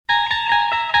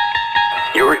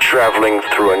you're traveling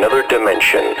through another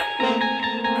dimension.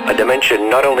 A dimension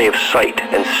not only of sight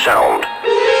and sound,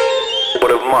 but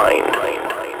of mind.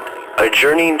 A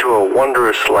journey into a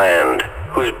wondrous land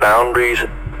whose boundaries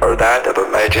are that of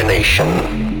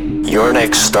imagination. Your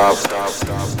next stop,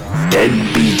 Dead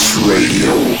Beats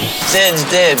Radio. Zed's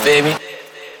dead, baby.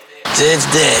 Zed's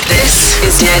dead. This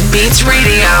is Dead Beats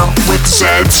Radio with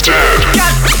Zed's Dead.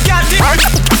 Goddamn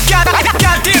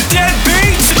Dead Beats. Dead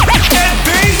Beats.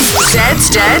 Zed's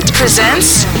Dead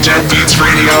presents Dead Beats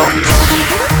Radio.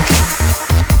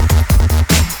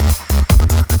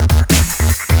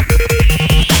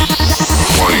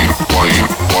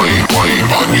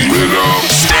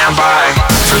 Stand by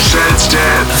for Zed's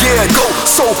Dead. Yeah, go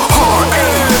so hard.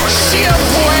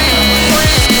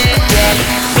 Dead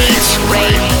Beats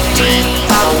Radio.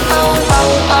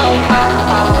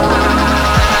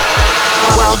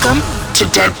 Welcome To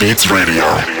Dead Beats Radio.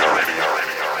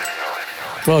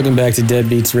 Welcome back to Dead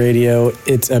Beats Radio.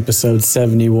 It's episode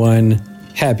 71.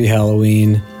 Happy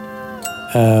Halloween.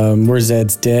 We're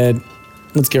Zed's Dead.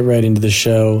 Let's get right into the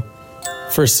show.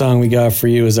 First song we got for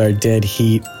you is our Dead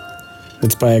Heat.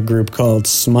 It's by a group called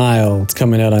Smile. It's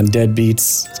coming out on Dead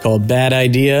Beats. It's called Bad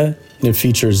Idea, and it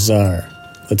features Czar.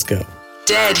 Let's go.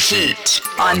 Dead Heat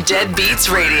on Dead Beats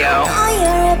Radio. Oh,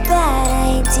 you're a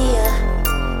bad idea.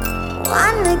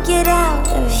 Wanna get out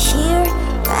of here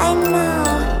right now.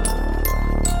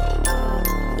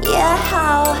 Yeah,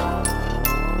 how?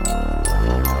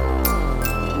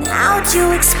 And how'd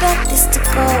you expect this to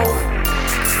go?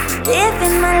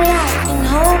 Living my life in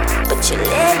hope, but you're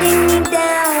letting me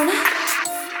down.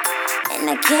 And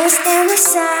I can't stand the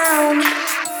sound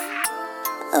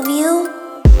of you.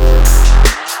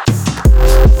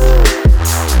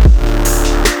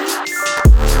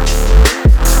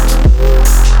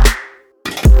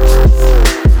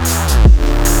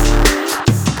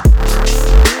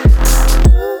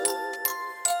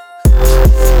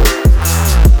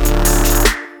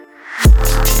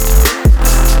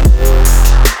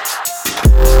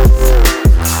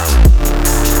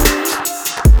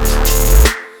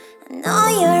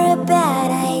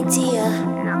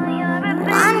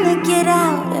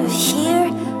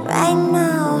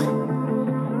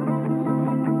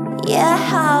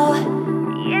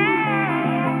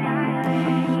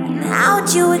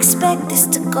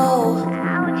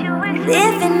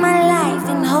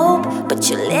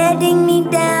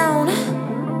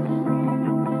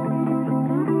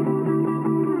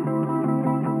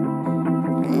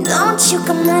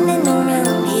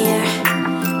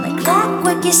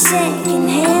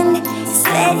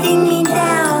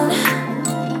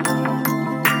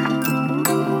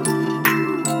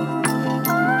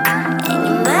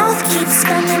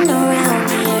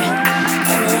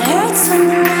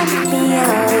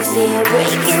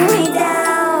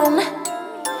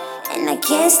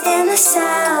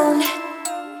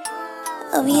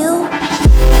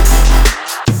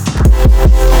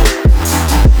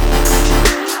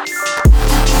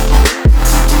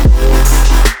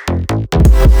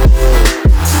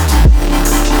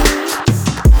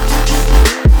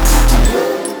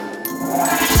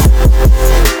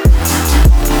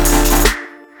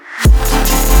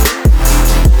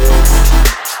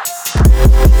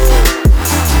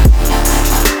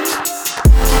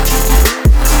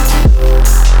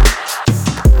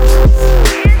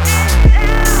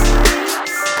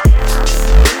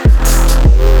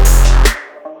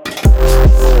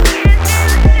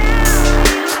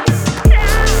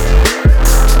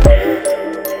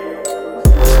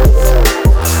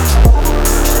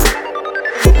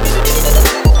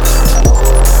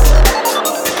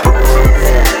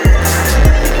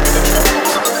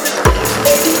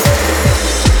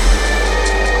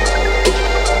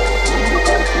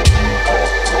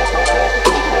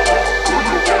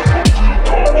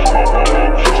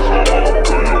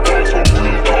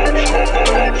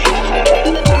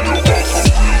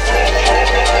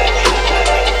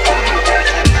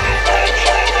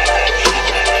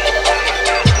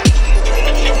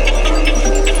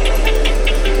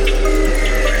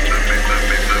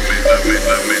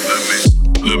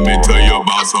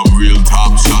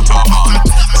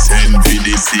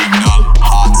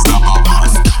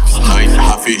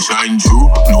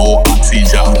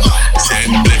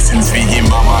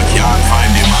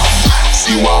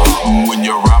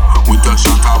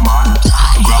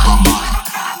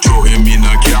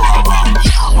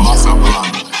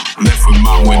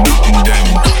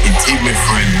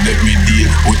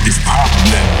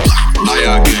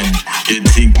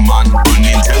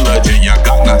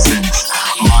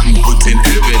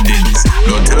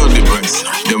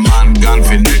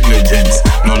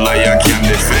 No liar can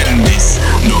defend this.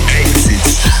 No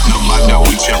exits. No matter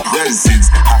which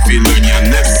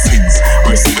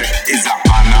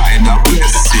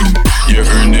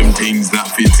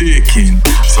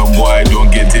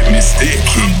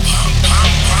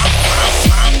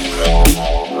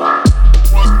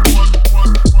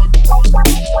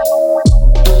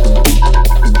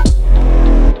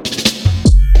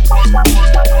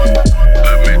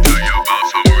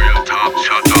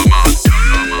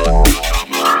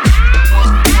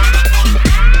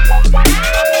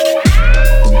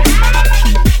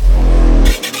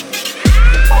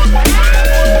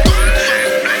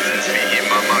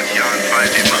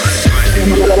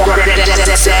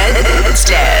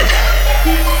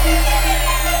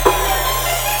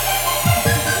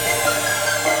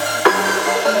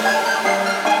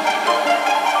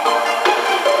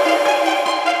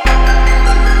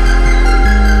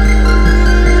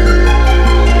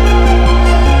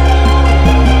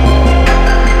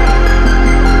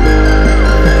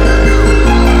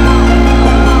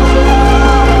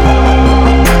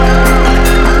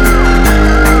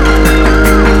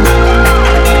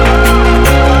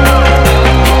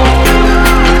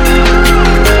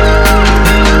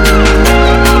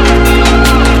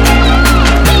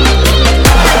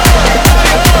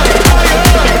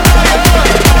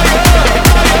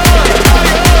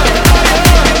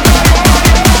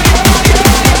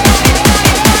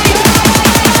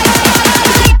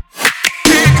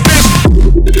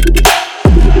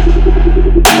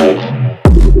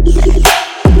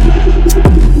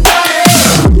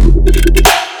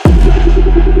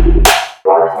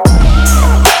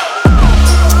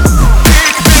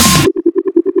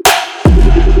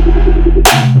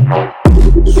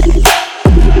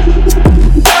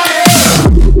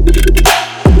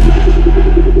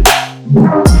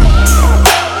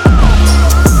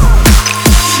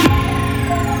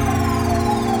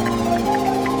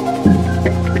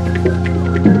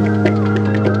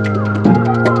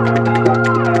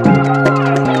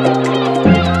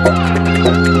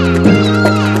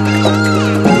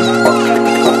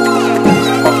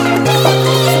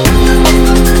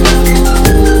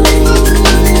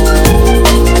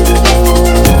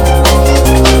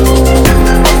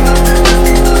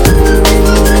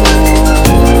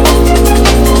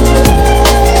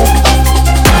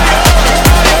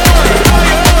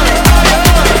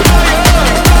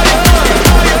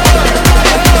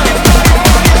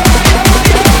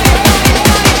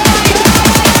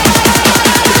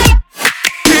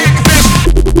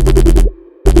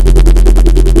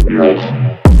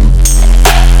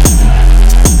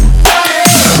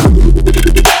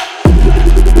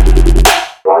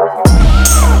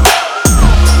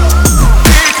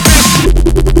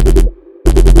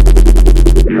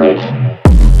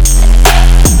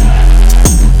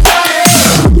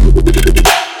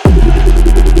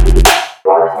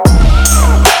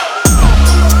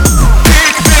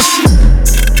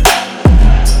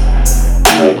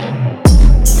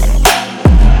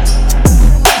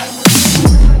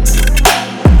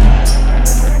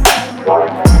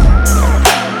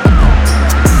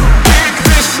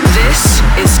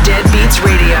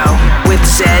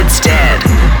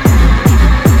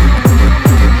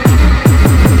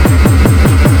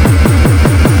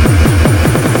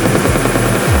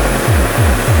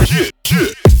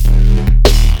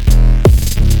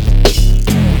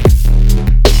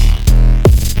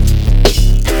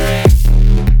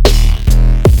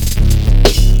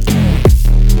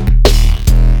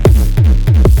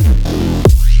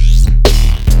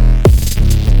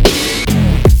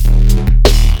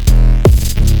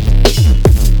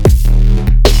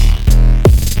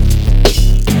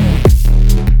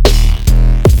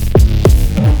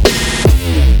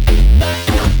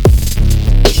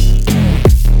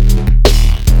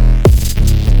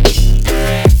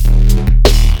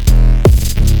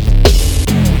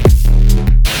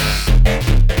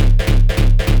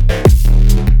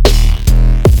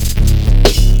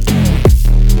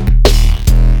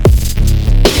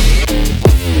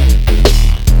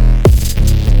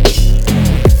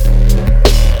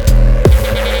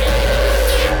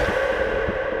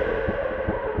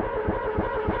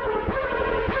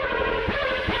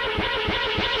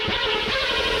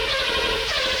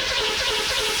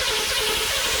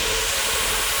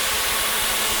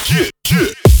Hey,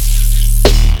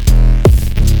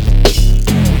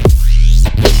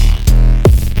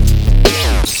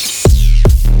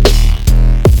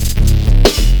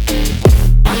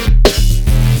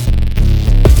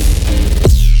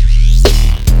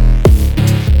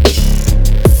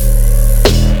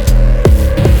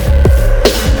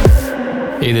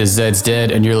 this is Zed's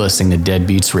Dead, and you're listening to Dead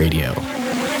Beats Radio.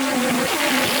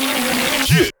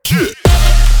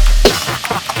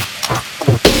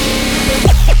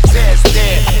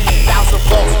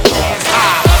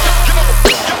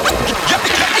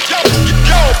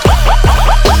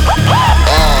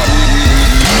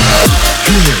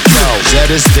 Zed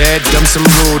is dead, them some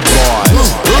rude boys.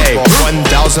 Hey,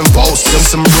 1,000 volts, them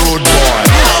some rude boys.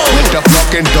 Let the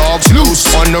fucking dogs loose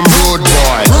on them rude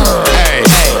boys. Hey,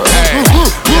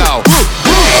 yo.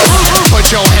 Put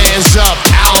your hands up,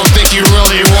 I don't think you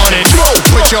really want it.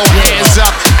 Put your hands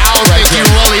up, I don't think you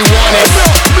really want it.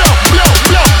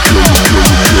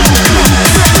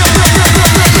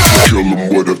 Kill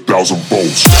him with 1,000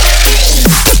 volts.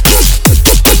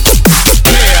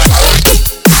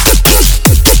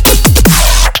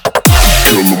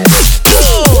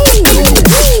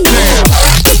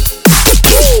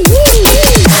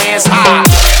 Hands high.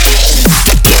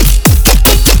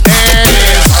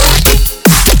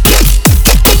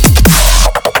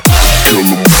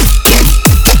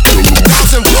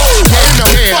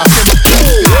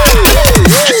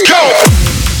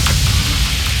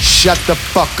 Shut the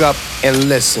fuck up and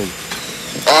listen.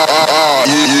 I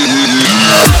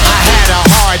had a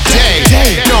hard day,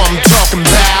 know I'm talking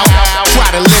about. Try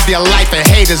to live your life and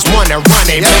haters wanna run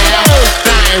it down.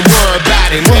 I ain't worried about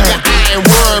it, nigga, I ain't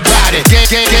worried about it.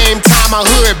 Game time, my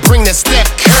hood, bring the Steph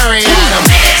Curry at him.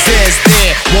 Says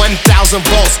there, 1,000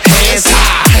 volts, hands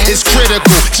high. It's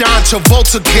critical, John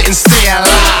Travolta couldn't stay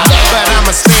alive. But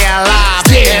I'ma stay alive,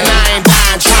 and I ain't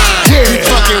dying trying. You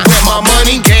fucking with my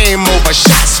money, game over,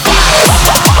 shots fired.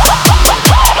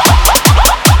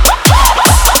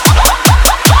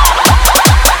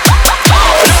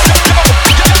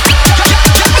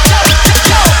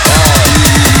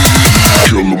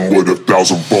 Kill him with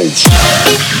 1,000 volts.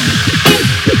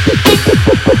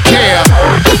 Yeah.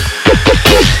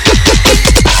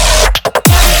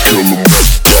 Kill him.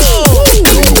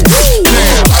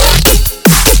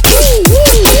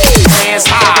 Hands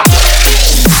high.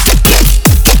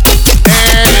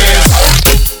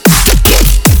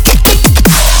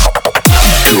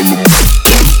 Kill him.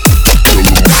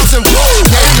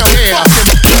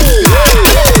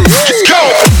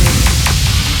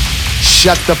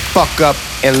 Shut the fuck up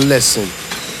and listen.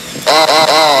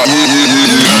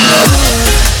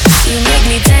 You make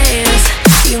me dance,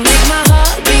 you make my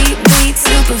heart beat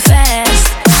super fast.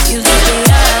 You lift me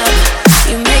up,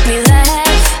 you make me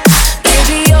laugh.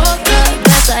 Baby, you're the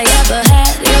best I ever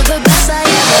had. You're the best I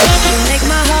ever. You make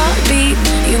my heart beat,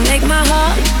 you make my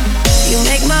heart, you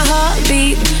make my heart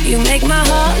beat, you make my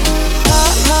heart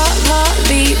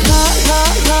beat,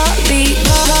 heart beat.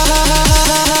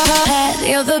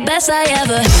 You're the best I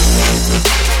ever.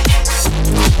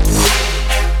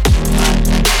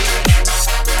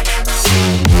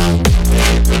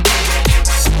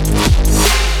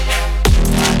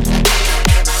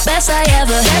 Best I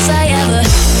ever, best I ever.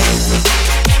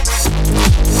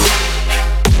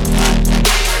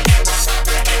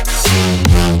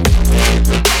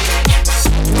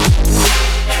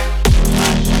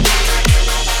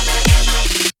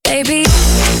 Baby.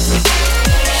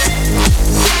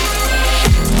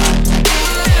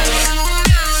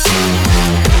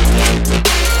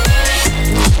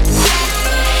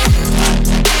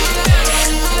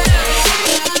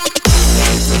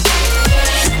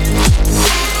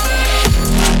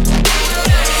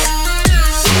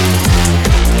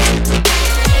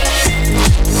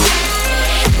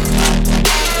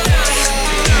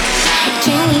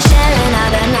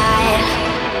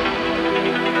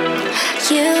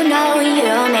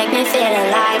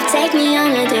 Take me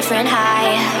on a different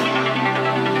high.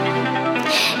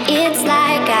 It's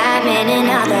like I'm in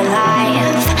another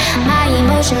life. My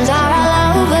emotions are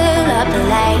all over the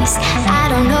place. I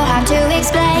don't know how to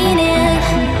explain it.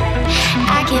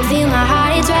 I can feel my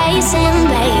heart is racing,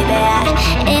 baby,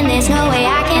 and there's no way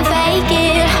I can fake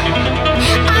it.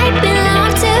 I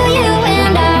belong to you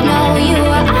and I know you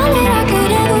are all that I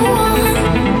could ever want.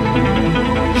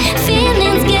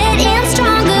 Feelings getting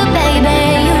stronger, baby.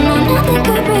 You know nothing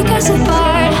could break us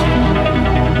apart.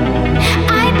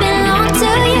 I belong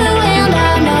to you and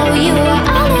I know you are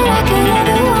all that I could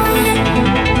ever want.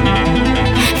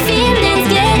 Feelings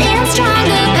getting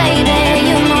stronger, baby.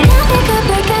 You know nothing could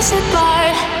break us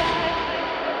apart.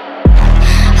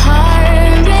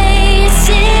 Heart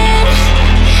racing.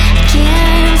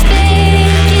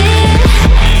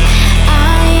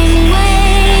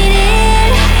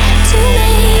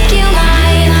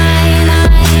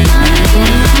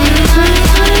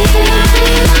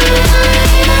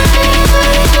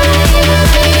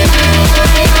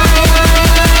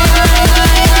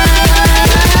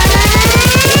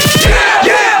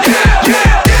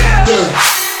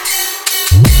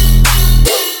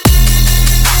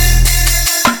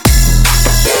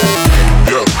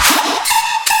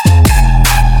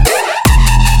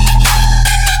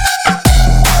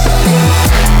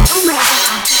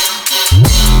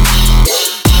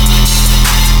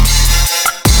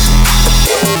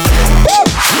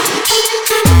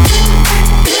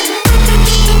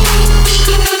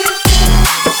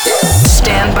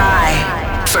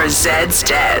 Zed's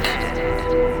Dead.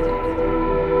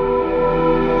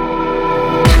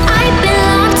 I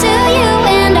belong to you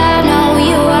and I know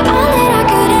you are all that I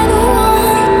could ever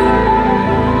want.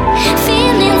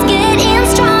 Feelings getting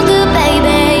stronger,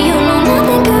 baby. You know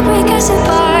nothing could break us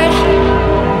apart.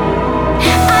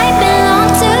 I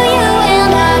belong to you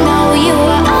and I know you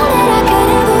are all that I could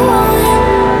ever want.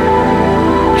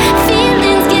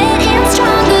 Feelings getting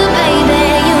stronger,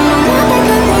 baby. You know nothing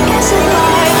could break us apart.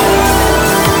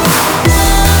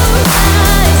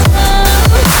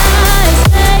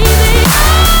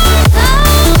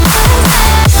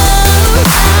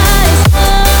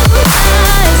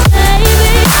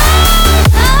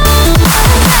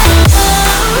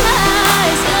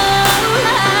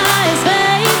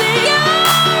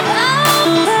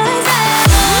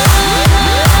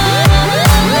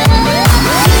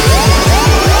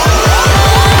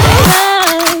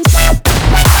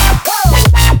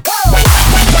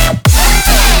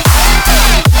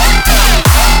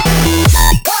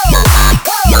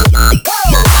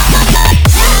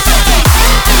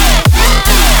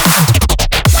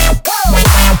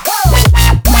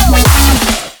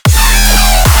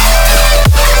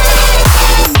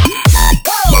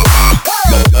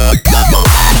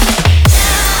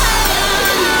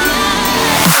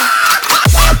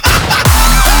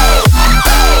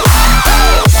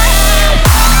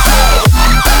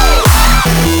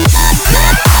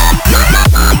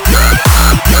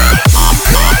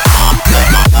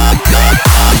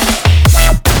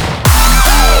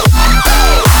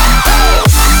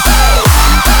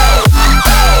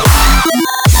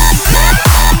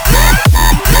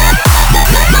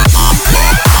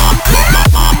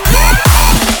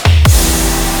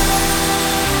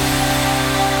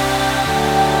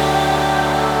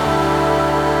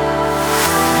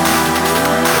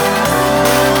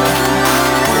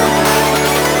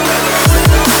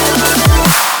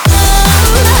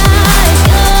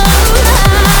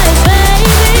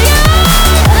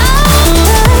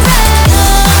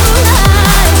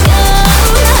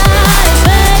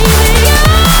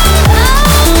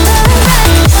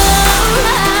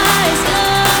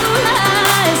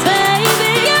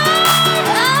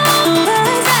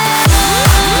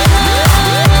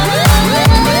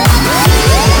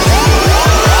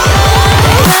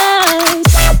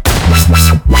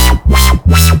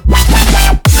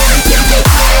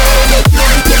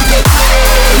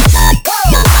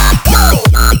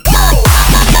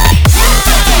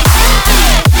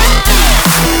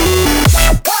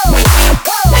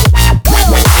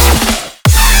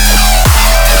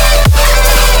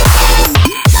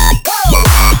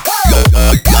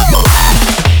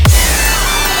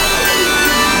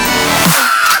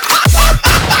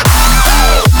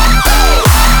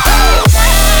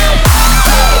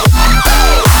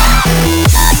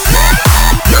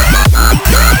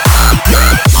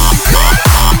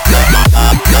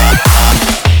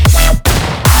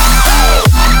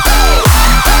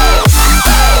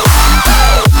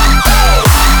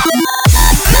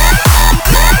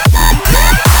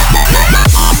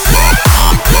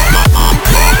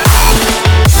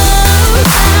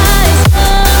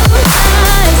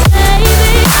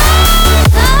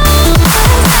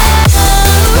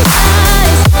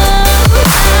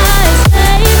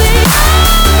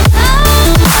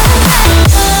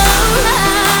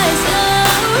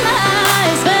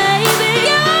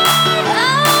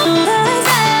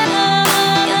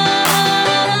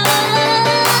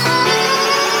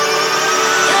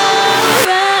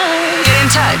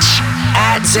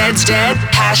 Zed's Dead,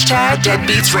 hashtag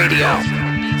Deadbeats Radio.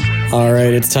 All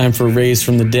right, it's time for Raised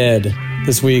from the Dead.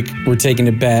 This week, we're taking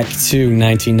it back to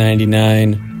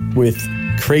 1999 with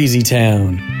Crazy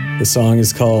Town. The song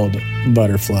is called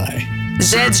Butterfly.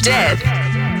 Zed's Dead,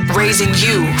 raising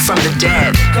you from the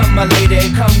dead. Come my lady,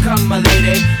 come my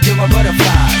lady, you're my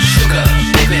butterfly, sugar,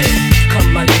 baby.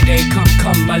 Come my lady,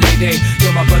 come my lady,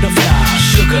 you're my butterfly,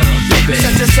 sugar, baby.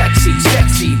 Such a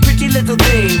sexy, pretty little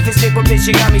thing. This April bitch,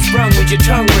 you got me sprung with your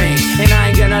tongue ring. And I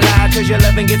ain't gonna lie, cause your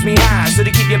loving gets me high. So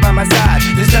to keep you by my side,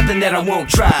 there's nothing that I won't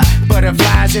try.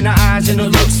 Butterflies in her eyes and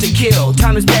her looks to kill.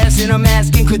 Time is passing, I'm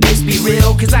asking, could this be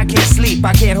real? Cause I can't sleep,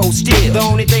 I can't hold still. The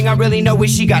only thing I really know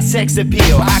is she got sex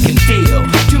appeal. I can feel,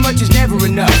 too much is never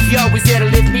enough. You always there to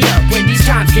lift me up when these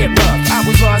times get rough. I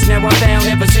was lost, now I'm found,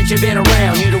 ever since you've been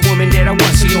around. You're the woman that I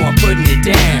want, so I'm putting it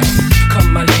down.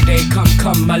 Come my lady, come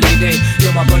my lady,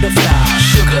 you're my butterfly,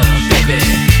 sugar, baby.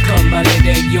 Come my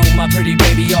lady, you're my pretty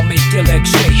baby, I'll make your legs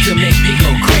shake, you'll make me go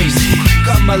crazy.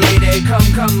 Come my lady,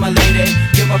 come my lady,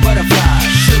 you're my butterfly,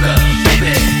 sugar,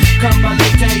 baby. Come my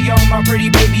lady, you're my pretty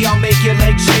baby, I'll make your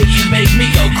legs shake, you make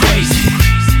me go crazy.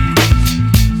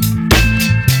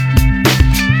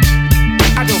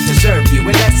 I don't deserve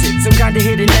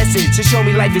show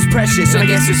me life is precious, and I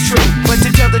guess it's true. But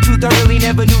to tell the truth, I really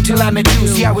never knew till I met you.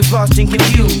 See, I was lost and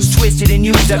confused, twisted and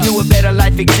used. I knew a better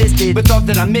life existed, but thought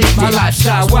that I missed my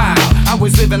lifestyle. Wow, I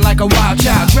was living like a wild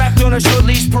child, trapped on a short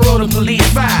leash, parole to police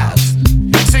files.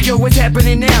 So yo, what's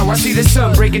happening now? I see the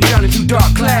sun breaking down into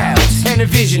dark clouds, and a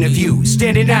vision of you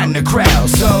standing out in the crowd.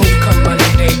 So come my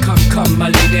lady, come my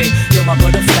lady, you're my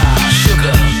butterfly,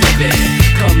 sugar baby.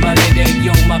 Come my lady,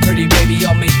 you're my pretty baby,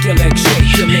 I'll make your legs shake,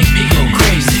 you make me go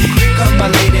crazy. Come my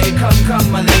lady,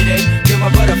 come my lady, you're my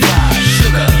butterfly,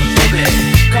 sugar baby.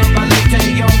 Come my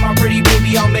lady, you're my pretty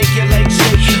baby, I'll make your legs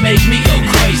shake, you make me go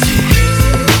crazy.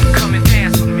 Come and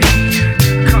dance with me,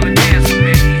 come and dance with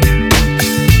me.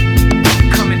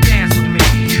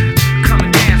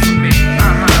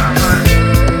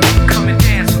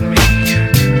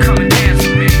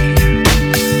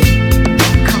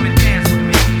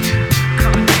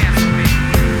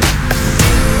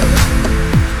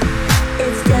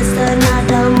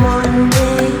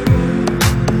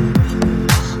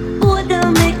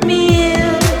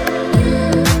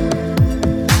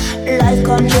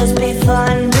 Just be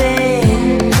fun,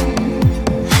 babe.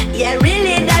 Yeah,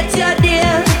 really, that's your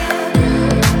deal.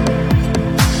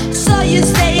 So you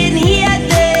staying here,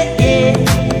 there.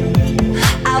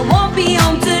 I won't be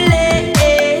home too late.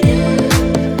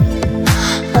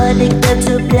 Addicted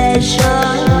to pleasure.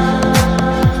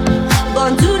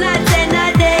 Gone to night and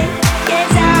a day.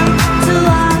 Yes, I'm too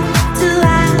hard to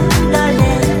handle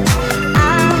it.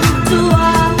 I'm too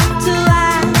hard to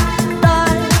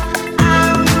handle.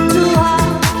 I'm too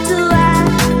hard to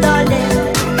handle it.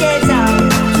 Yes, I'm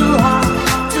too hard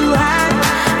to handle.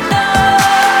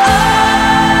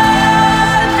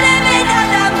 Blame it on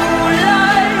the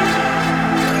moonlight.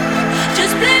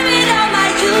 Just blame it on my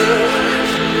youth.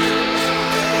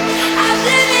 I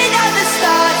blame it on the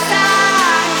stars.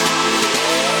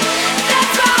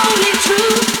 That's my only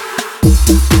truth.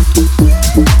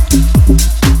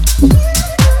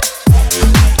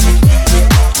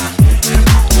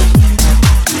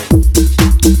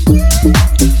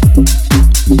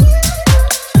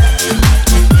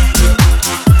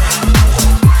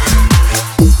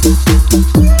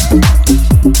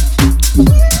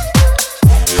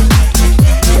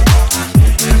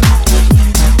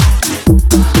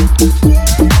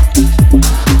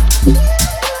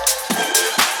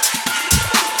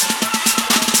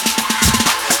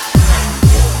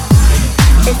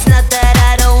 It's not that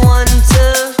I don't want to.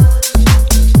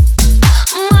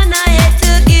 One I had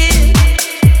to give.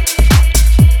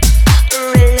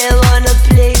 Really wanna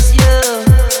please you,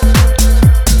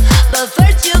 but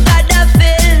first you gotta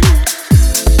feel.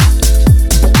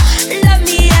 Love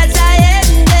me as I am,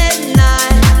 then I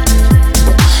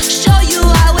show you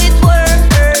how it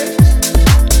works.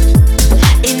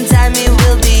 In time it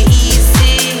will be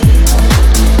easy,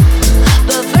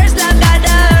 but first love gotta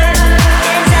hurt.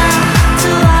 Yes, I'm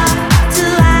too hard to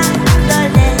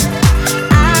handle it.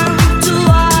 I'm too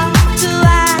hard to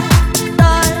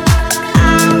handle.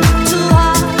 I'm too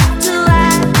hard to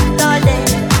handle it.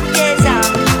 Yes,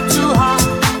 I'm too hard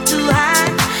to handle.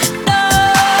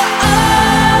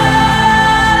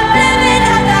 Blame it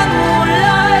on the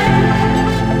moonlight.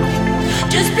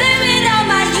 Just blame it on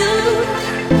my youth.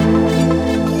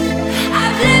 I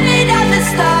blame it on the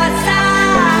stars.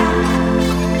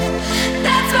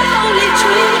 That's my only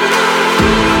truth.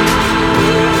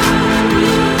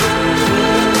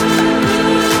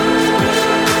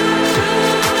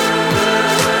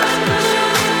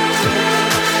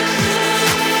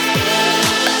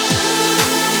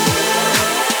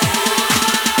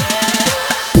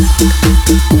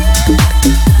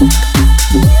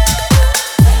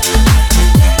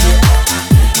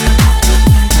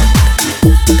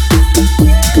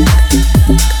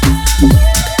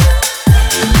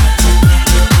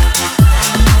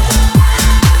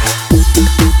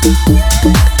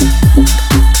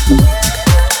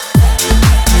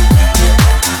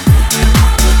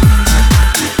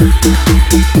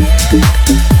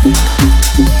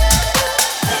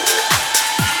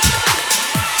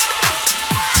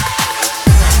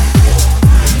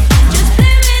 Just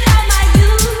blame it on my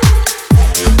youth. Just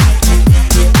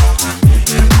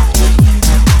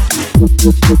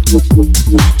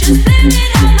blame it on my youth. Just blame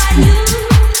it on my youth. Just blame it on my youth.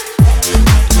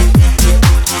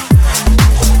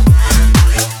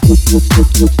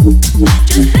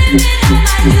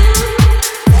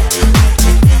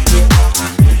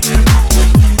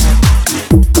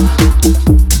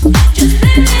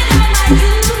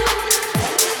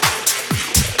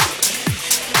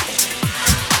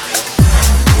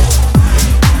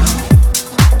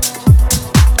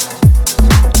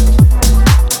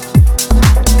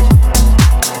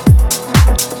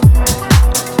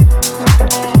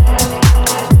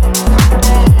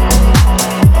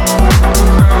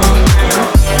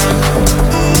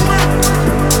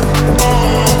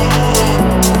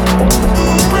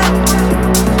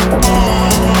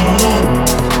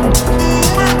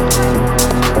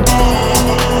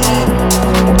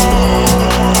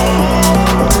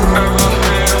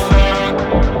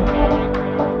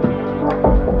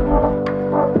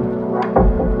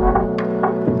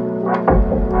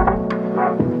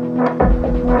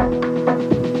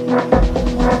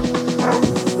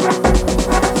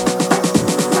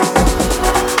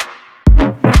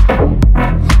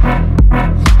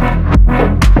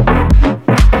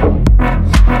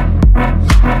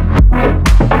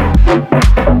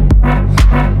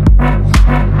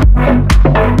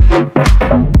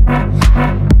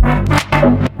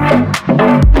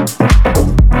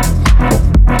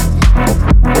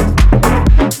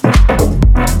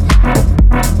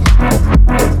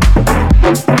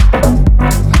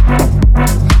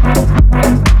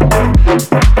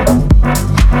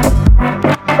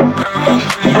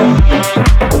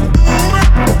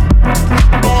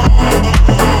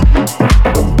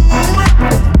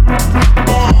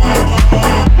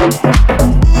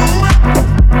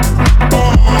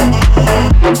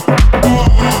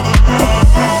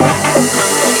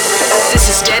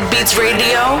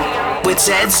 Radio with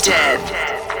Zed's Dead.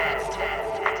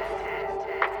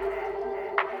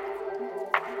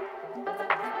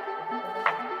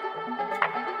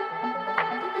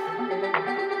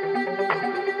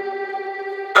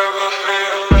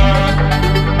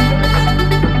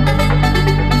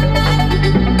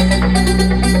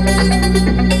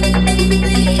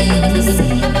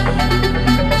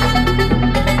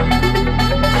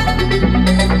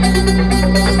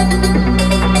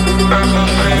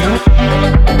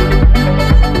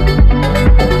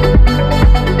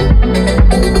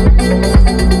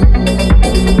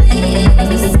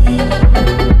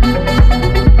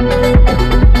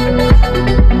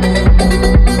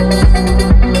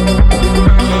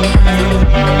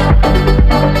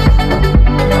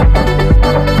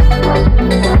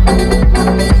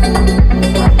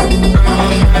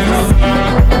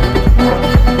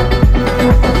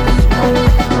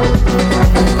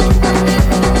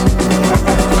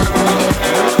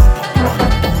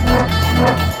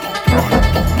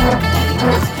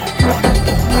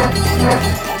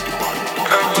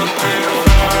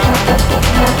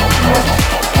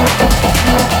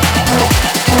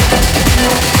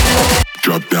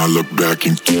 Look back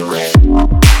and do it.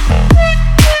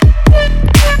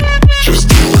 Just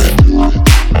do it.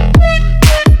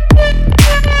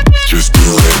 Just do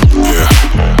it, yeah.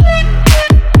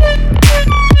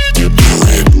 You do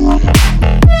it.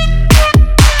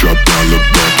 Drop down, look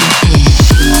back and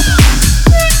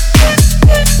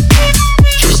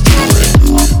just do it.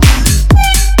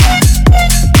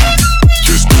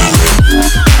 Just do it.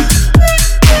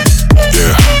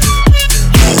 Yeah.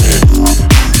 Do it.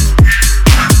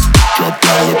 Drop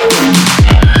down, look back.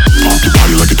 Pump your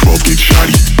body like a 12-gauge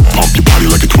shotty. Pump your body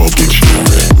like a 12-gauge.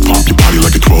 Pump your body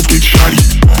like a 12-gauge shotty.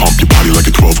 Pump your body like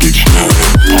a 12-gauge.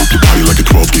 Pump your body like a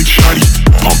 12-gauge shotty.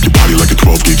 Pump your body like a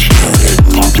 12-gauge.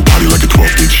 Pump your body like a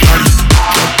 12-gauge shotty.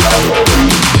 Drop down, look back.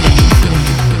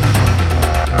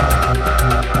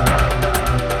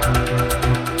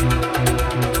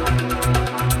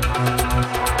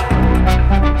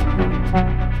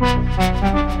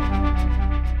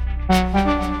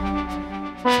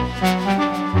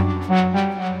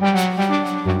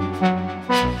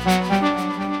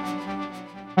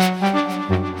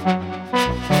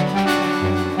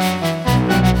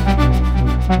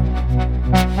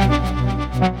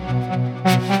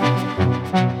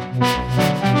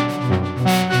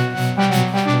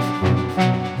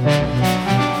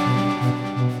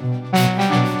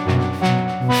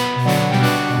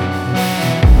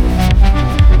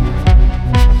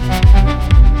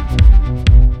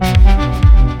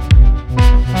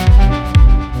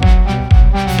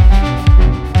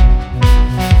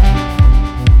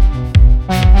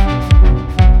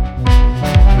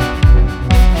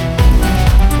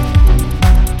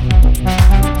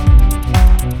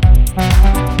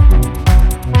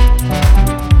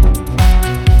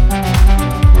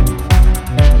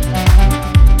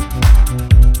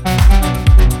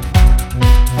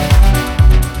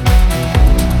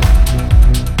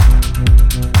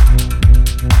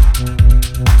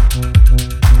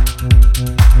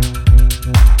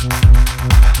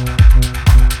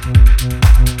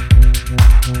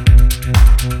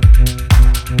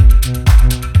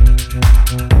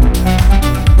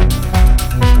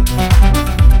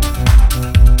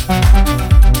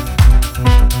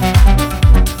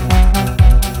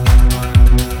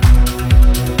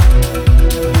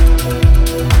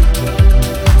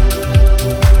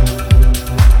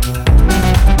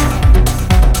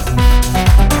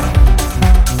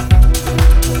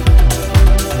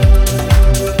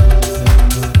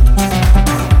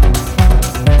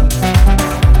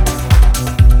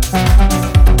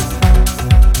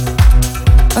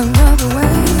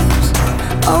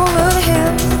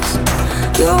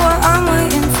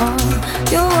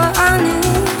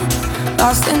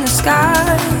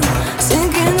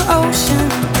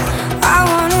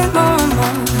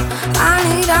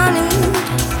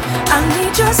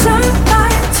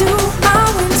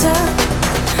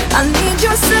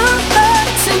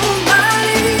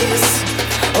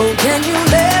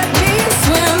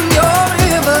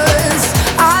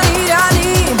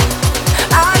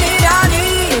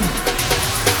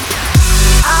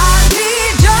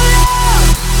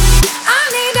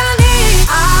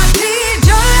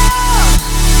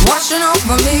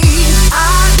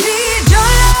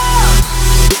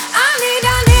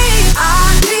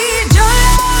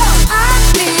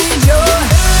 I need your love.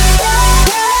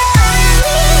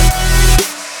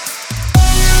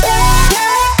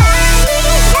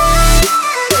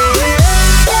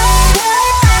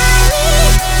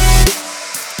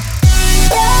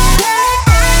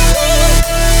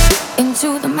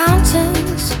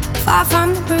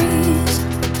 can't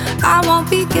breathe. I won't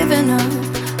be giving up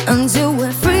until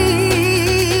we're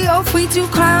free. Oh, free to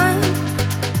climb,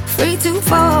 free to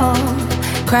fall,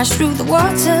 crash through the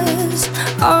waters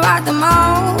or ride them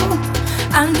all.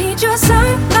 I need your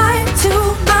sunlight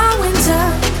to my winter.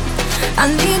 I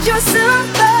need your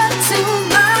summer to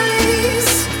my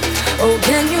leaves. Oh,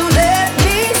 can you let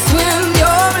me swim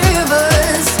your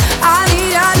rivers? I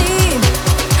need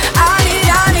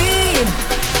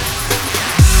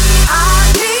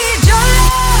your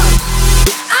love.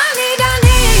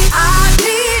 I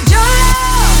need your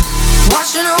love.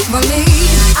 Washing over me.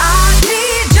 I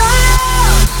need your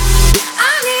love.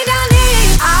 I need your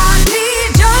love. I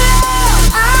need your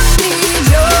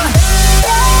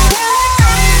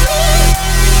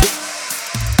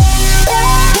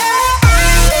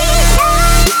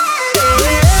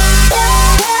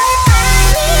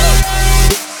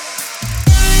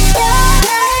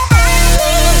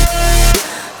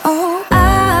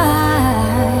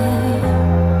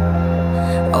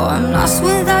I'm lost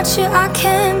without you, I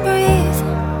can't breathe.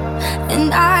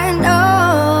 And I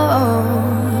know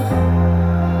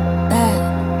that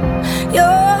you're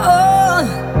all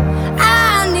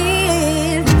I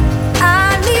need.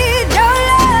 I need your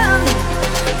love.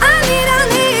 I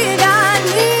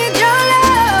need your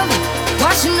love.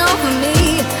 Washing over me.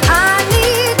 I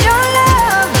need your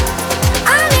love.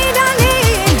 I need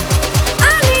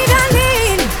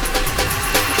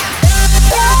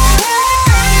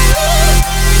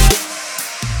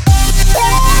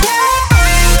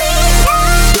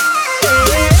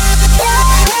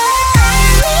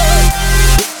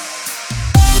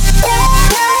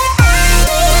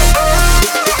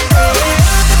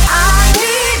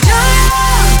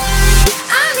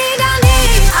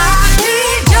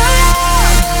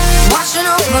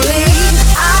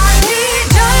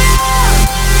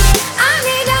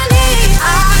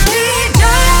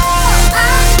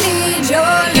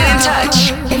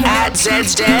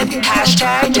Zed's Dead,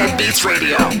 hashtag Dead Beats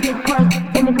Radio. We get drunk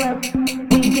in the club.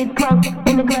 We get drunk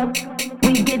in the club.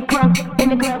 We get drunk in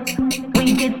the club.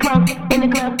 We get drunk in the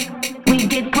club. We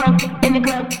get drunk in the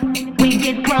club. We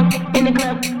get drunk in the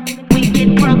club. We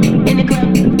get drunk in the club. We get drunk in the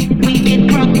club. We get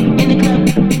drunk in the club.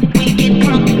 We get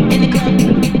drunk in the club.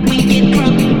 We get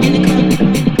drunk in the club.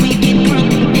 We get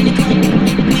drunk in the club.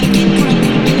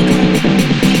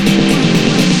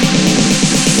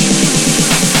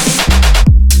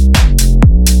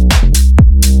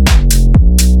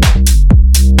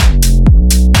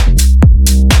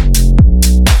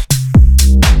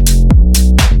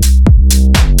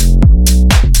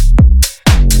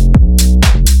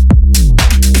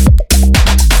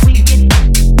 We get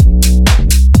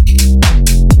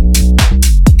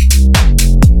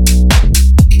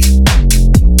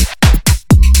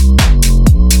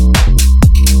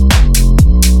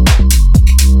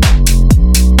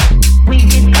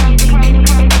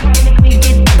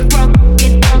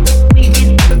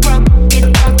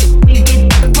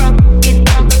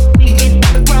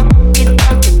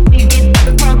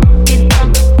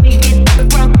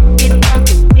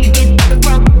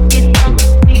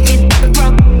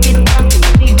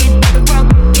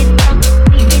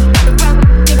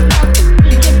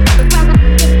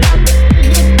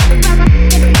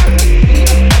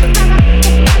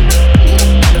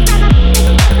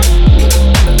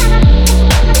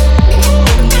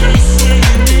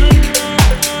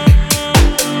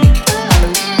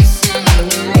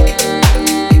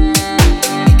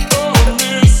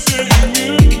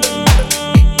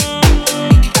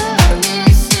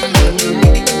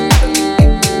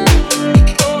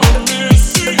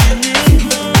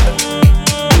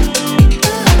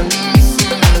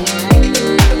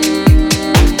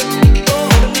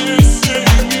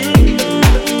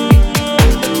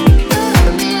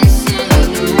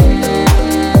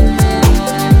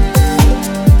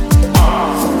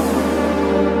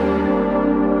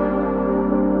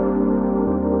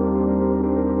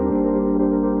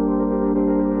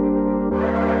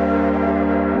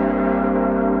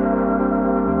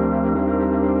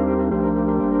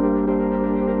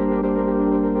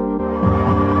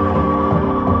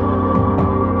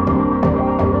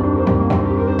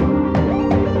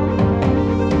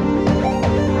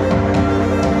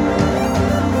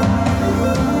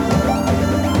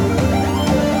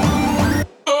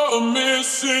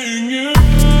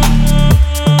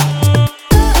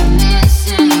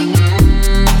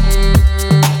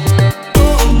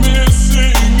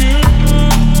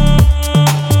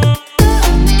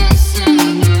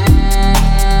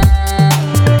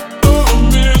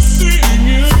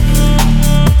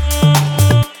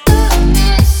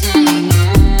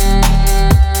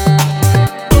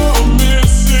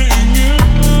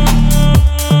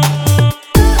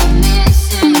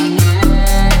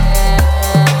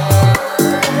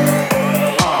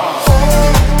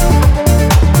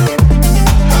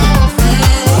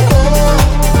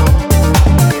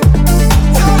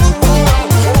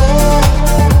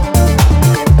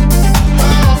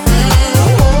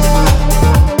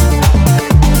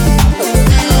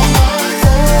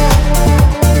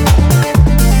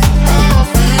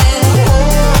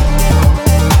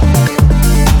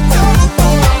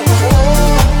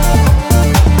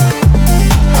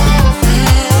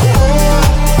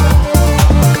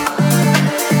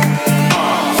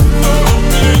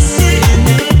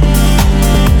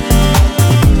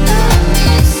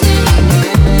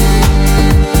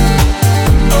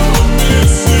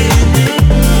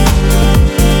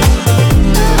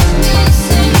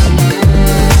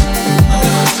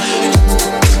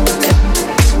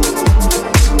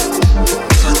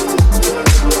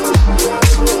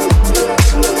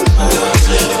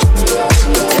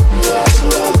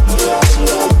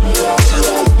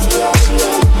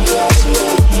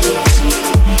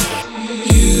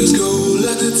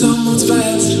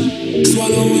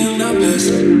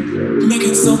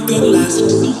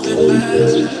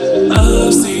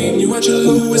watch your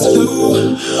lowest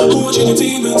low. Watching your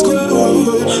demons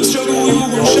grow. Struggle you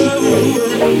won't show.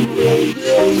 Maybe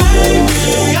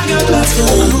I got plans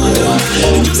for you,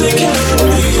 and you take care of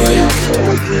me.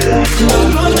 My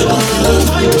blood will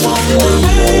fight for me.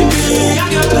 Maybe I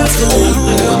got plans for you,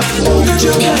 that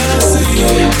you can't see.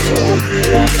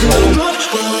 My blood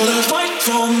will fight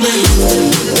for me.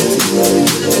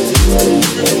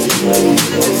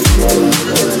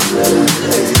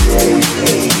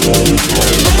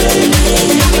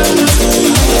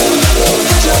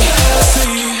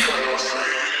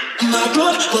 My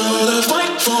blood will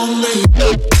fight for me.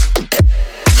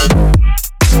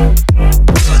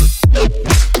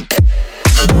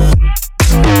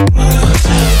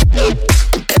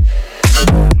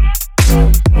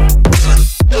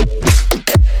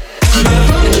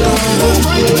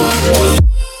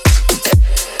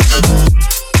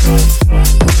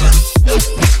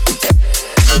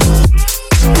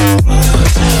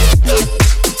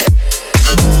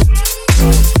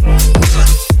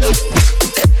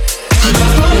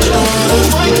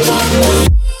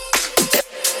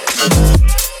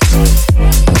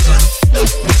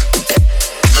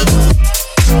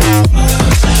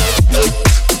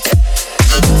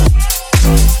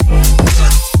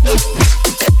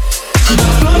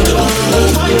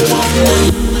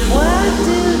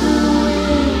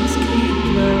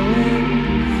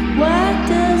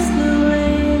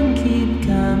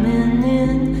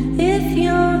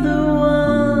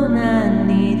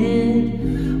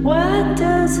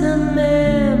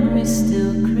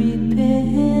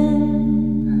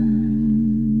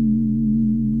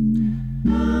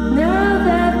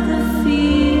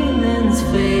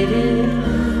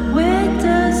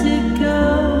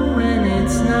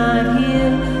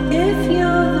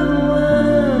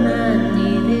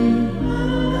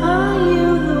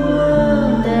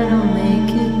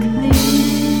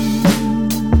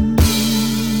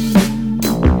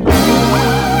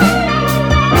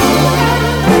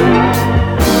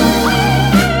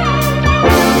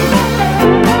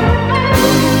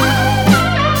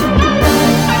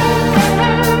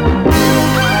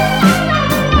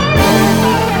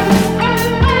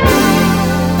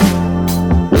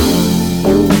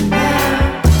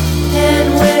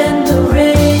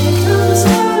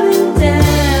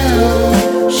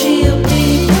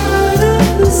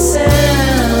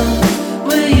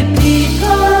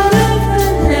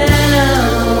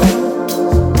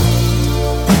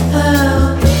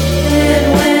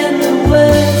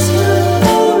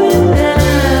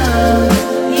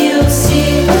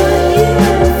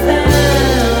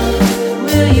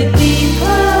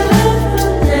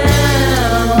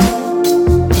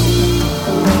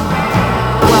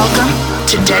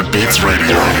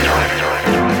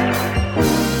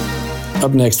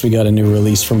 Up next, we got a new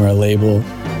release from our label.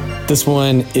 This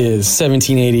one is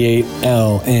 1788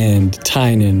 L and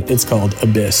Tynan. It's called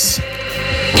Abyss.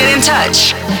 Get in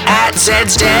touch at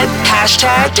Zed's Dead,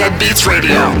 hashtag Dead Beats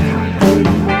Radio.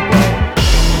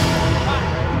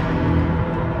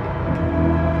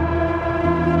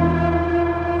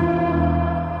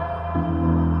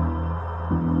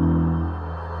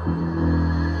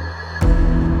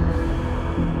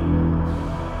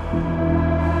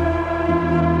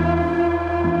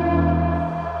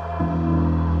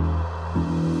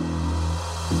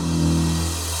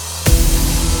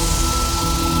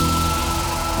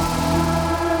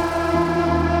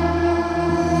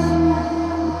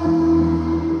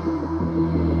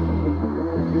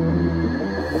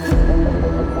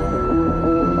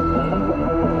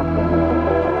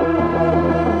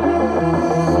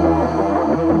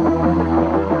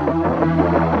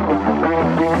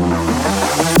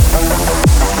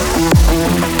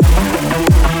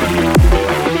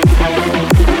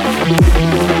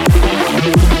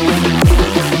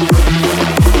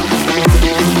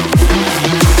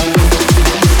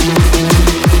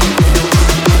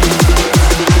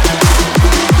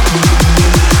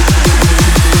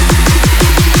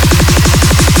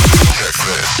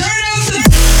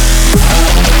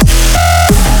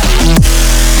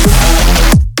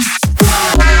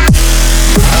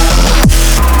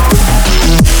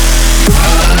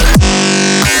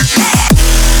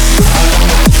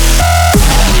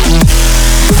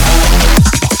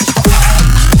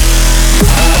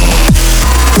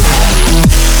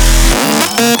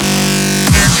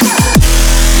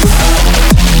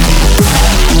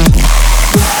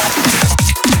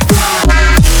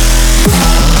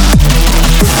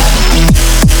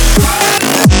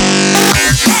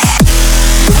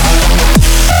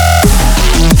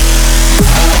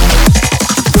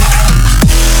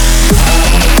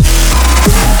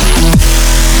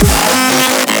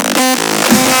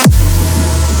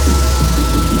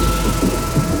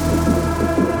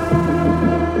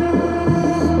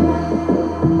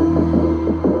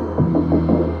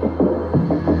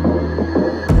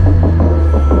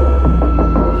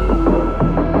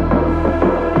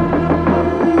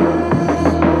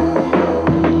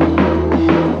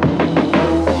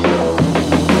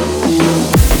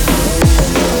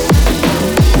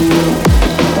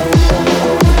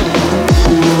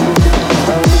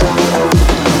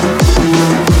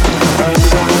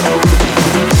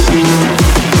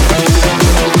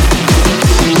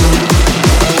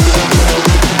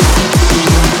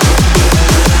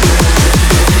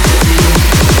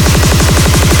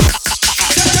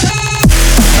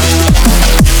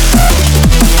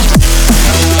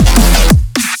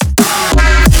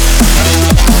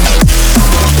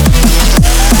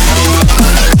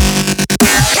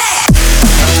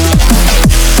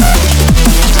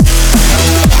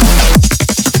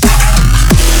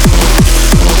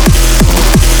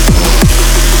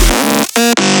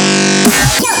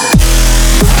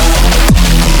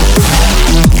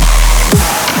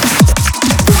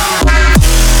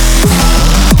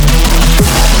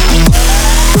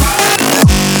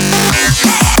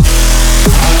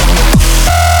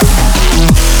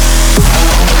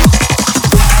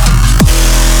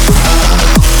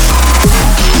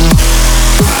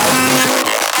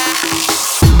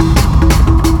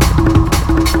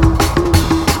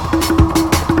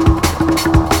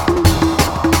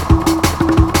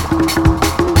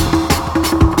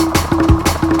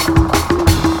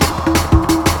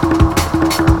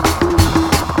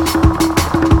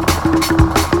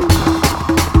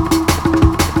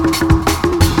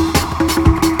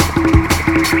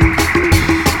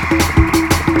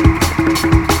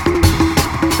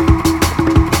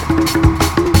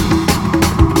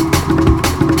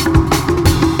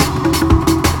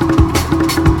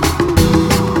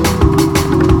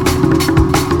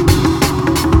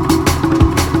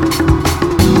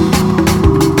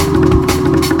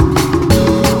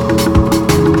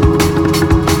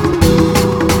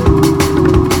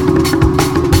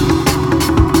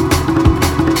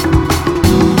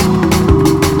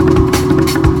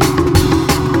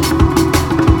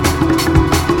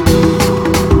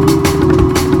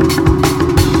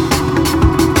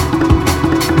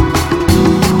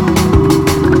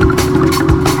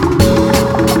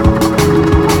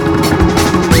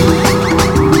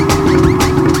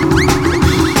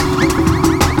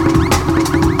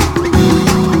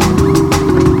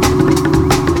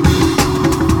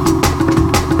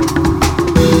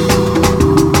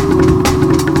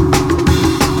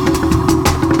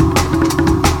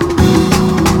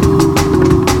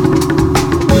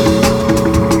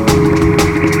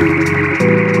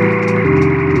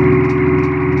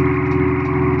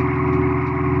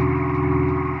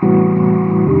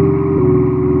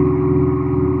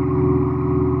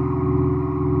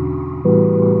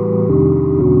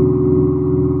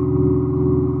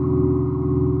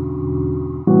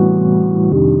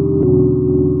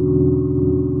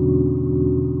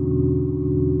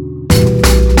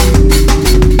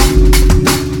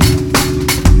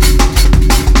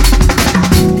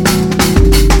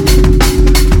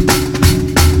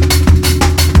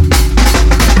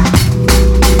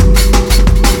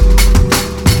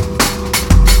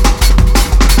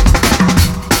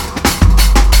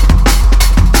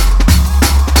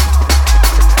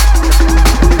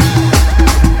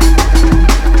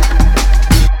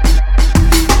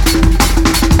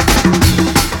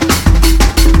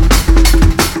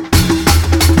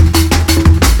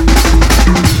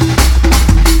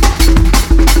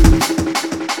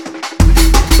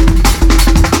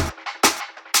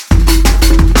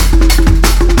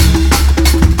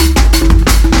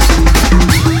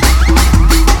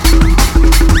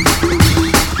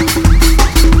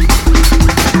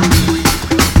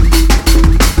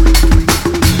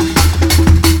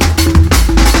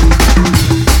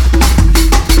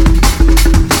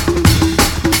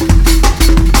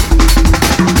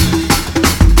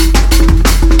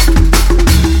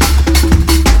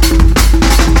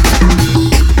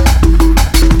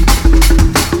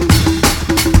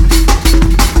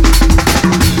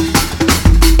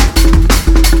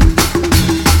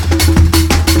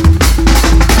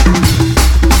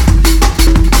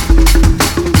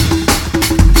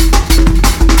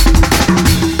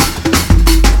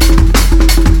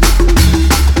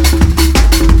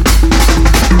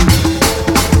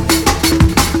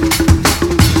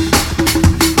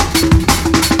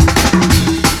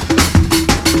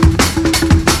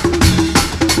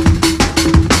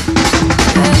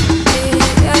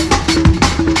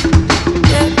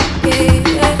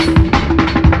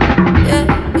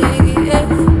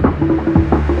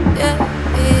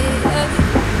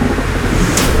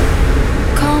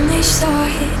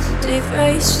 we've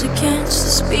raced against the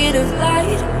speed of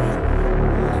light.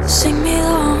 Sing me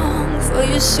long for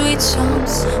your sweet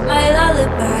songs, my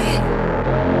lullaby.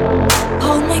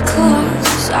 Hold me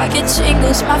close, I get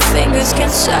tingles, my fingers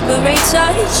can't separate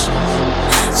touch.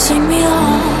 Sing me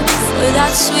long for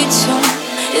that sweet song,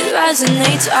 it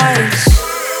resonates ours.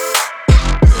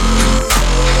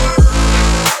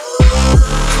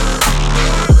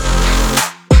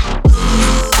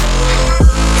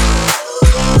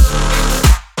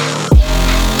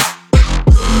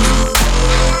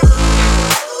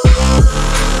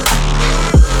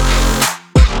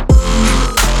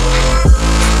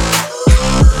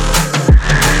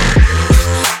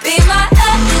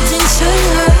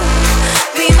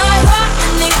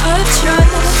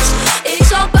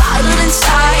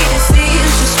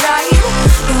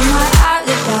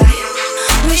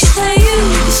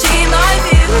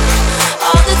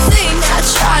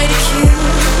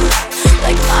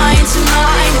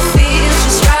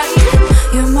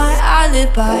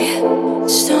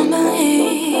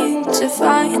 Stumbling to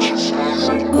find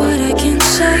what I can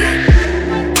say.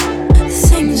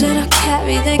 Things that I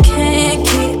carry, they can't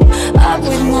keep up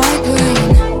with my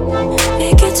brain.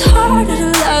 It gets harder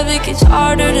to love, it gets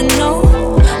harder to know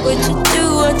what to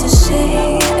do, what to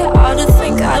say, how to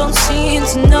think. I don't seem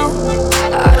to know.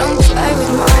 I don't play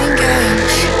with mind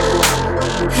games.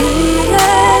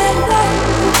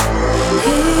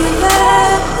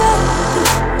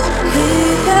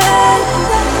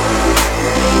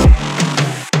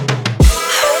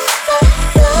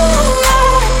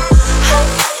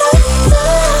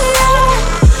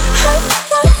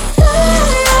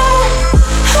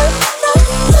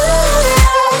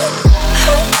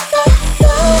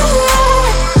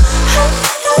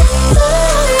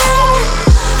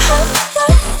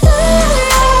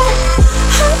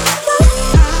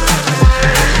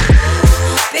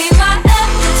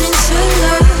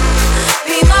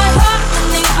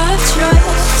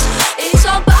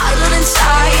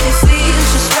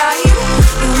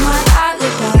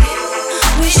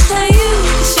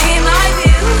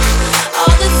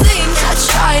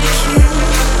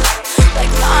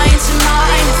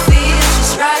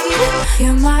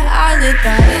 You're my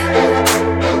alibi.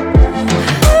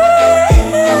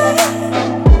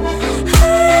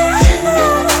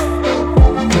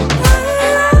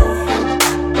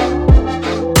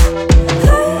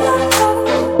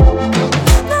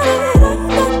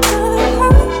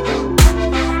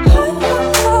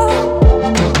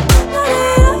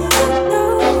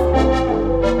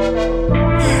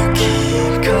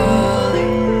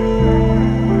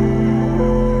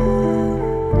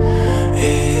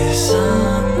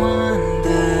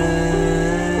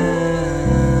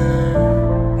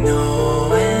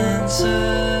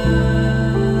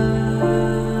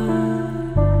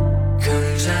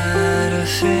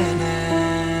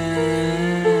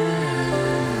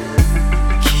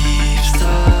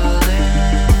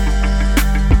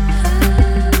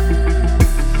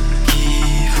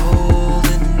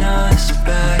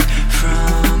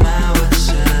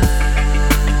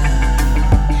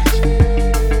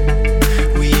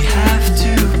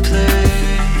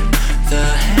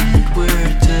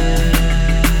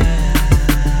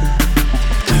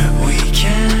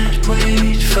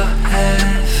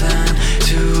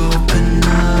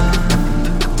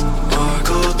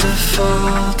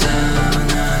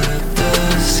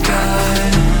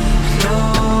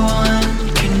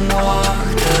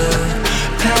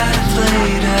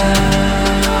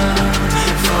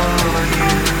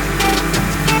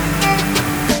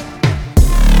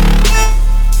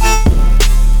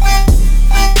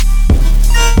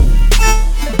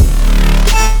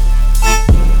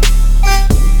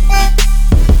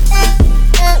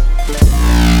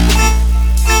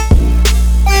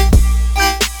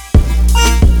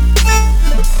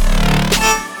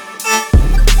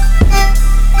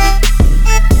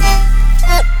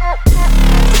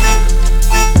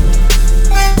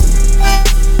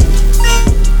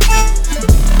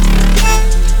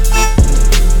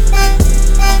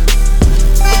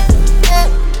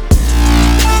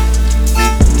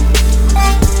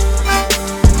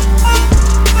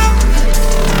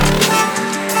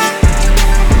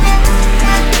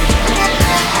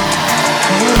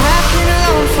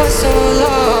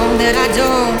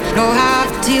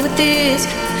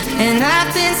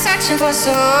 For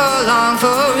so long, for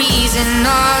a reason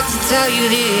not to tell you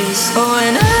this. Oh,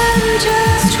 and I'm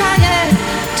just trying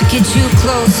to get you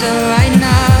closer right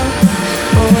now.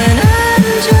 Oh, and I'm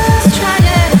just trying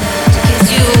to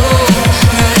get you home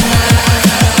right now.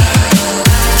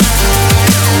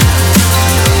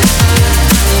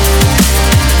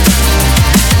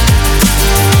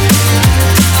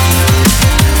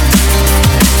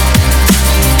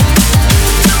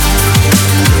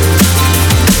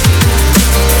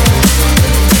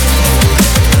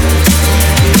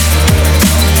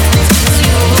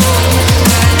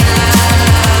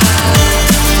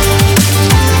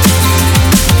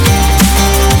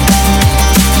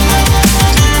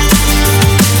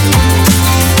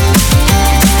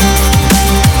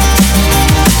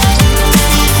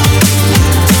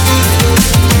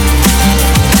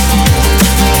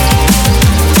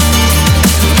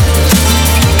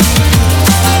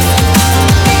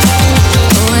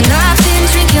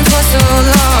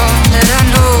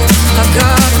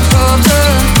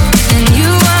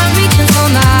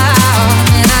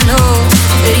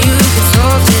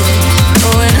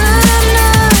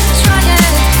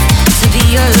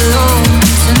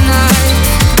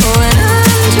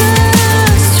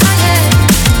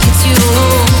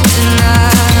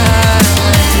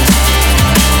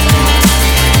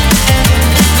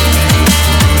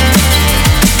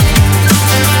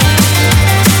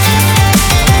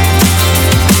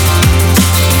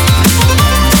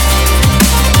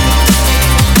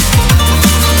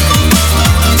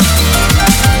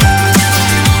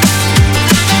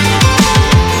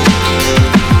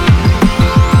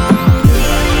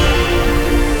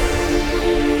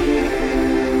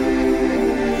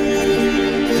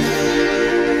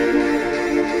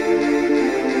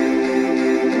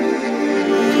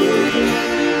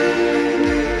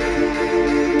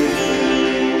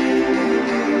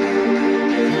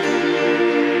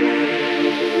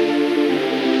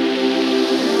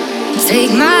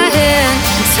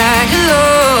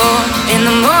 In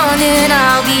the morning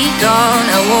I'll be gone.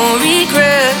 I won't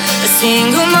regret a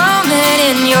single moment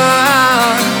in your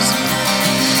arms.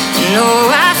 No,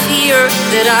 I fear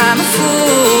that I'm a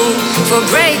fool for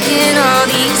breaking all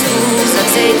these rules. I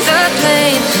take the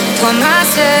blame for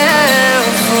myself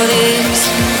for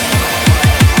this.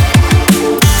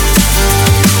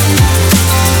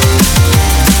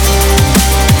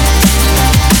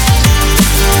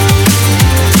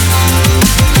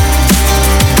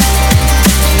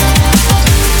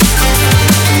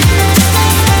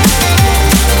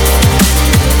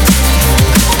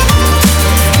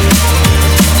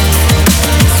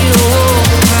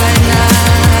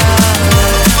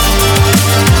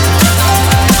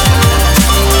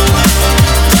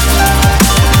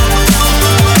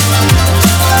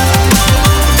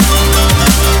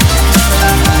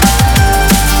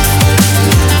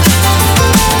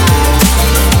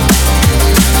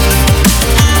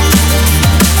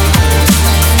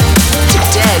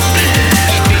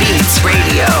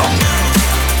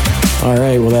 All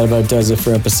right, well, that about does it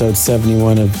for episode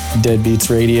 71 of Dead Beats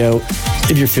Radio.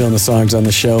 If you're feeling the songs on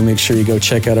the show, make sure you go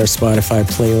check out our Spotify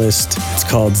playlist. It's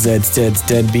called Zed's Dead's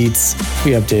Dead Beats.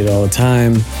 We update it all the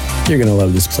time. You're going to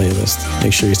love this playlist.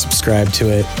 Make sure you subscribe to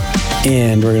it.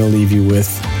 And we're going to leave you with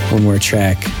one more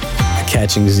track, a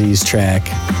Catching Z's track,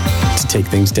 to take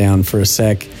things down for a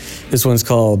sec. This one's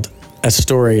called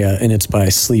Astoria, and it's by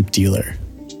Sleep Dealer.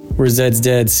 We're Zed's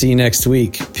Dead. See you next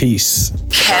week. Peace.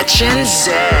 Catching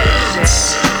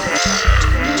Zeds.